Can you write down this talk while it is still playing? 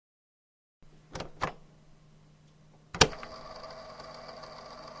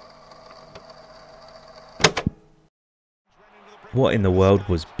What in the world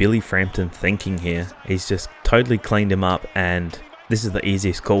was Billy Frampton thinking here? He's just totally cleaned him up, and this is the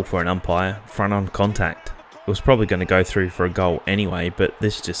easiest call for an umpire, front on contact. It was probably going to go through for a goal anyway, but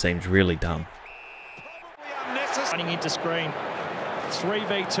this just seems really dumb. Running into screen.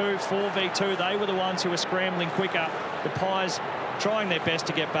 3v2, 4v2, they were the ones who were scrambling quicker. The Pies trying their best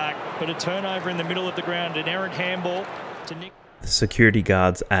to get back, but a turnover in the middle of the ground, an errant handball to Nick. The security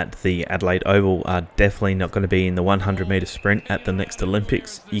guards at the Adelaide Oval are definitely not going to be in the 100-metre sprint at the next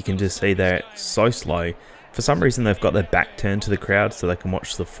Olympics. You can just see they're so slow. For some reason they've got their back turned to the crowd so they can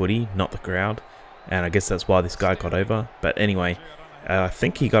watch the footy, not the crowd. And I guess that's why this guy got over. But anyway, I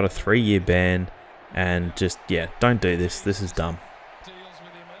think he got a 3-year ban, and just, yeah, don't do this. This is dumb.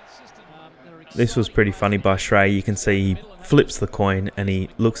 This was pretty funny by Shrey. You can see he flips the coin and he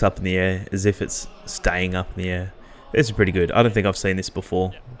looks up in the air as if it's staying up in the air. This is pretty good. I don't think I've seen this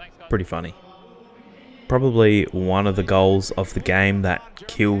before. Pretty funny. Probably one of the goals of the game that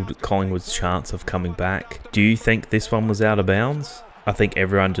killed Collingwood's chance of coming back. Do you think this one was out of bounds? I think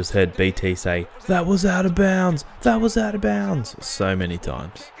everyone just heard BT say, "That was out of bounds! That was out of bounds!" so many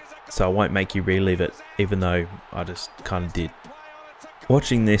times. So I won't make you relive it, even though I just kind of did.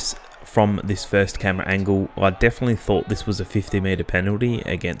 Watching this from this first camera angle, I definitely thought this was a 50-metre penalty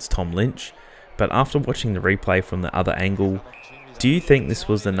against Tom Lynch. But after watching the replay from the other angle, do you think this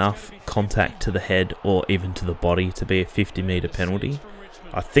was enough contact to the head or even to the body to be a 50-metre penalty?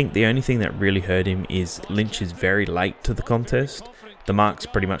 I think the only thing that really hurt him is Lynch is very late to the contest. The mark's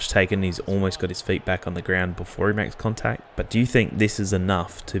pretty much taken, he's almost got his feet back on the ground before he makes contact. But do you think this is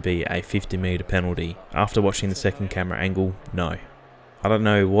enough to be a 50-metre penalty? After watching the second camera angle, no. I don't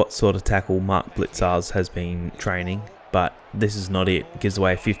know what sort of tackle Mark Blitzars has been training, but this is not it. It gives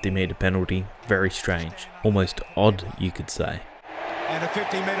away a 50-metre penalty. Very strange. Almost odd, you could say. And a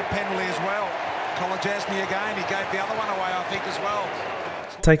 50-metre penalty as well. Kolodjasny again, he gave the other one away, I think, as well.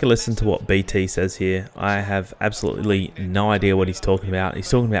 Take a listen to what BT says here. I have absolutely no idea what he's talking about. He's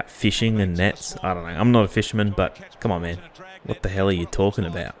talking about fishing and nets. I don't know. I'm not a fisherman, but come on, man. What the hell are you talking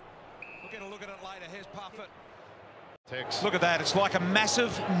about? Look at that. It's like a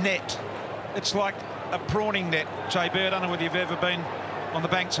massive net. It's like a prawning net. JB, I don't know whether you've ever been on the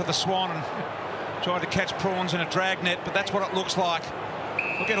banks of the Swan and tried to catch prawns in a drag net, but that's what it looks like.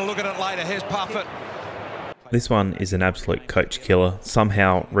 We'll get a look at it later. Here's Puffett. This one is an absolute coach killer.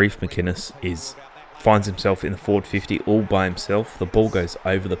 Somehow Reef McInnes finds himself in the forward 50 all by himself. The ball goes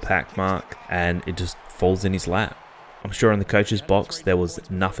over the pack mark and it just falls in his lap. I'm sure in the coach's box there was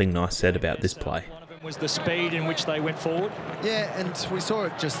nothing nice said about this play. Was the speed in which they went forward. Yeah, and we saw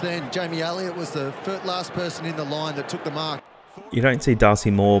it just then. Jamie Elliott was the last person in the line that took the mark. You don't see Darcy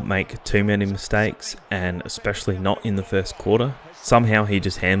Moore make too many mistakes, and especially not in the first quarter. Somehow he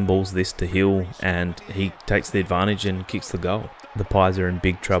just handballs this to Hill and he takes the advantage and kicks the goal. The Pies are in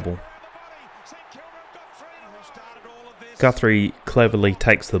big trouble. Guthrie cleverly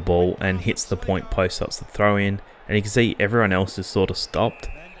takes the ball and hits the point post, so it's the throw in, and you can see everyone else is sort of stopped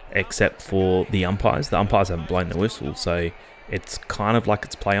except for the umpires. The umpires haven't blown the whistle, so it's kind of like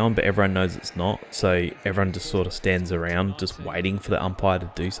it's play on, but everyone knows it's not, so everyone just sort of stands around just waiting for the umpire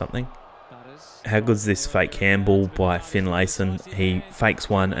to do something. How good's this fake handball by Finlayson? He fakes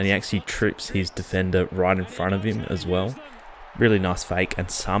one and he actually trips his defender right in front of him as well. Really nice fake,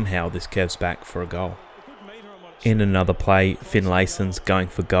 and somehow this curves back for a goal. In another play, Finlayson's going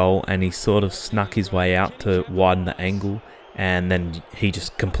for goal and he sort of snuck his way out to widen the angle, and then he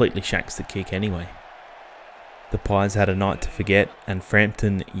just completely shanks the kick anyway. The Pies had a night to forget, and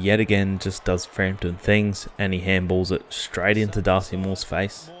Frampton yet again just does Frampton things and he handballs it straight into Darcy Moore's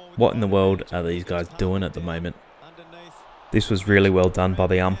face. What in the world are these guys doing at the moment? This was really well done by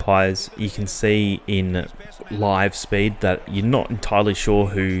the umpires. You can see in live speed that you're not entirely sure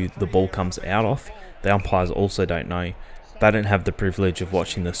who the ball comes out of. The umpires also don't know. They don't have the privilege of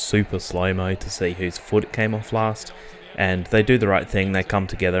watching the super slow-mo to see whose foot it came off last. And they do the right thing, they come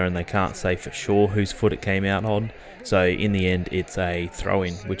together and they can't say for sure whose foot it came out on. So in the end it's a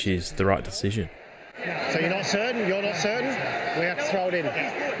throw-in, which is the right decision. So you're not certain, we have to throw it in.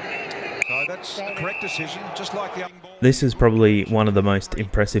 So that's the correct decision, just like the... This is probably one of the most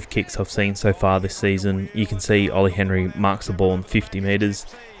impressive kicks I've seen so far this season. You can see Ollie Henry marks the ball in 50 metres.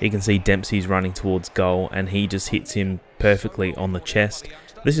 You can see Dempsey's running towards goal and he just hits him perfectly on the chest.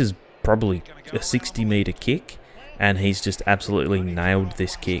 This is probably a 60-metre kick and he's just absolutely nailed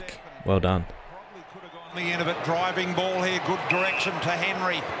this kick. Well done. The end of it, driving ball here, good direction to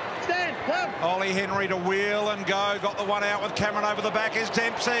Henry. Stand, Ollie Henry to wheel and go, got the one out with Cameron over the back is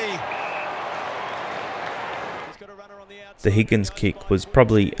Dempsey. The Higgins kick was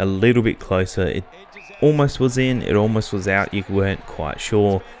probably a little bit closer. almost was in, it almost was out, you weren't quite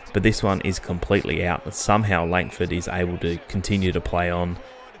sure, but this one is completely out. Somehow Langford is able to continue to play on.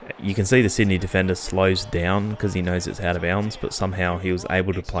 You can see the Sydney defender slows down because he knows it's out of bounds, but somehow he was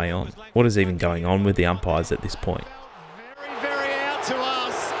able to play on. What is even going on with the umpires at this point? Very out to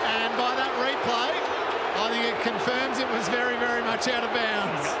us, and by that replay, I think it confirms it was very, very much out of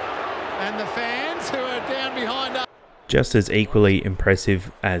bounds. And the fans who are down behind us. Just as equally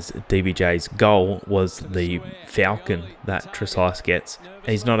impressive as DBJ's goal was the falcon that Tresice gets.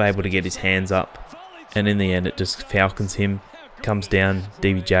 He's not able to get his hands up, and in the end it just falcons him, comes down,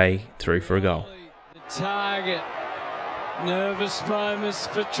 DBJ through for a goal. The target, nervous moments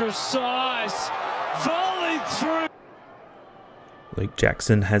for Tresice, volley through. Luke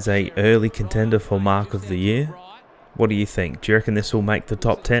Jackson has a early contender for Mark of the Year. What do you think? Do you reckon this will make the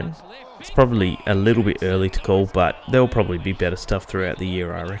top 10? It's probably a little bit early to call, but there'll probably be better stuff throughout the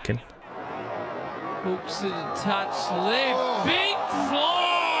year, I reckon. Hooks it a touch left. Big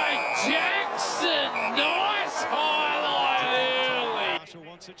fly, Jackson. Nice highlight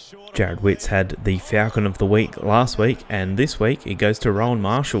early. Jared Witts had the Falcon of the Week last week, and this week it goes to Rowan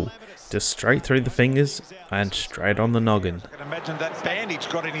Marshall. Just straight through the fingers and straight on the noggin. I can imagine that bandage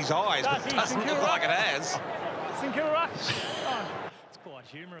got in his eyes, but it doesn't look like it has. It's quite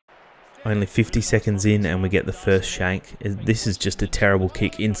humorous. Only 50 seconds in and we get the first shank. This is just a terrible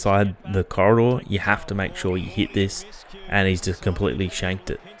kick inside the corridor. You have to make sure you hit this, and he's just completely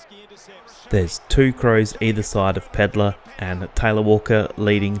shanked it. There's two Crows either side of Pedler, and Taylor Walker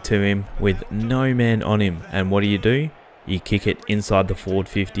leading to him with no man on him. And what do? You kick it inside the forward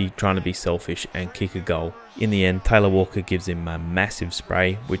 50, trying to be selfish and kick a goal. In the end, Taylor Walker gives him a massive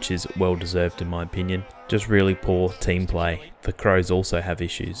spray, which is well deserved in my opinion. Just really poor team play. The Crows also have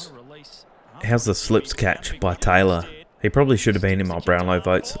issues. How's the slips catch by Taylor? He probably should have been in my Brownlow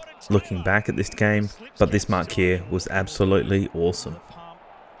votes looking back at this game, but this mark here was absolutely awesome.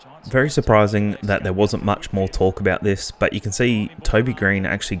 Very surprising that there wasn't much more talk about this, but you can see Toby Green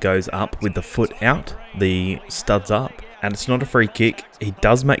actually goes up with the foot out, the studs up, and it's not a free kick. He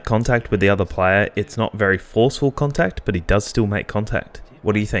does make contact with the other player. It's not very forceful contact, but he does still make contact.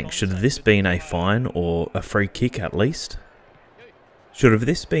 What do you think? Should this been a fine or a free kick at least? Should have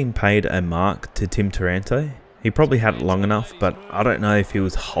this been paid a mark to Tim Taranto? He probably had it long enough, but I don't know if he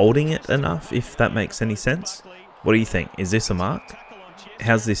was holding it enough, if that makes any sense. What do you think? Is this a mark?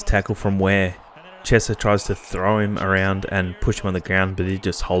 How's this tackle from where? Chesser tries to throw him around and push him on the ground, but he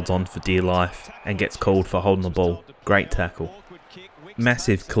just holds on for dear life and gets called for holding the ball. Great tackle.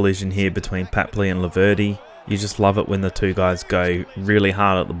 Massive collision here between Papley and Laverty. You just love it when the two guys go really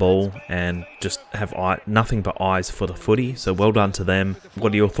hard at the ball and just have nothing but eyes for the footy, so well done to them.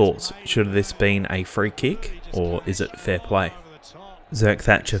 What are your thoughts? Should this been a free kick, or is it fair play? Zerk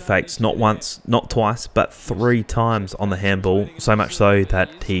Thatcher fakes not once, not twice, but 3 times on the handball, so much so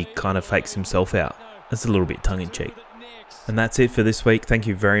that he kind of fakes himself out. It's a little bit tongue-in-cheek. And that's it for this week. Thank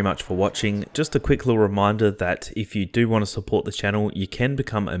you very much for watching. Just a quick little reminder that if you do want to support the channel, you can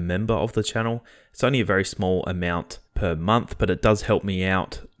become a member of the channel. It's only a very small amount per month, but it does help me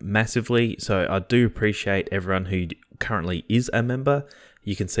out massively. So I do appreciate everyone who currently is a member.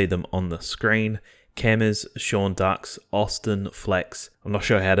 You can see them on the screen. Cammers, Sean Ducks, Austin, Flex. I'm not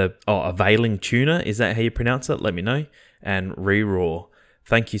sure how to... Availing Tuna. Is that how you pronounce it? Let me know. And Reroar.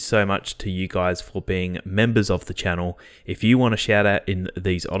 Thank you so much to you guys for being members of the channel. If you want a shout out in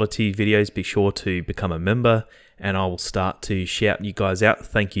these Oddity videos, be sure to become a member and I will start to shout you guys out.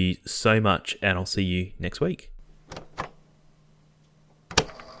 Thank you so much and I'll see you next week.